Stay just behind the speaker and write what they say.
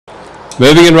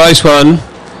Moving in race 1.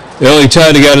 Early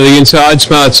Toe to go to the inside.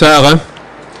 Smart Sarah.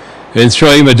 In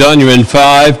 3, Madonna in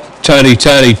 5. Tony.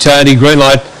 Green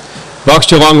light. Box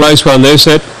to long race 1. They're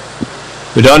set.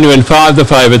 Madonna in 5, the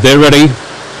favourite. They're ready.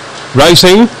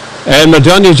 Racing. And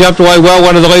Madonna jumped away well.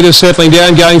 One of the leaders settling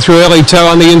down, going through Early Toe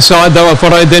on the inside. They were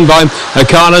followed then by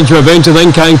Carnage Revenge, and then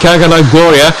came Coconut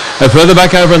Gloria. Further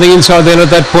back over on the inside then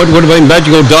at that point would have been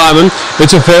Magical Diamond.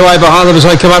 It's a fair way behind them as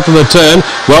they come up to the turn.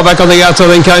 Well back on the outside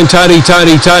then came Tony.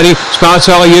 Smart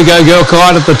Sally, You Go Girl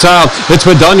collide at the tail. It's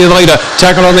Madonna the leader.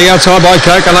 Tackled on the outside by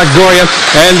Coconut Gloria.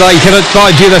 And they hit it by,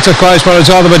 gee, that's a close one.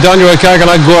 It's either Madonna or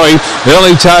Coconut Glory.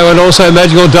 Early Toe and also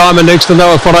Magical Diamond next, and they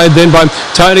were followed then by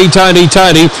Tony.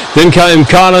 Then came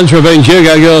Carlin's Revenge, You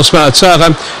Go Girl, Smart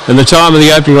Sarah, and the time of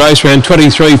the opening race ran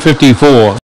 23:54.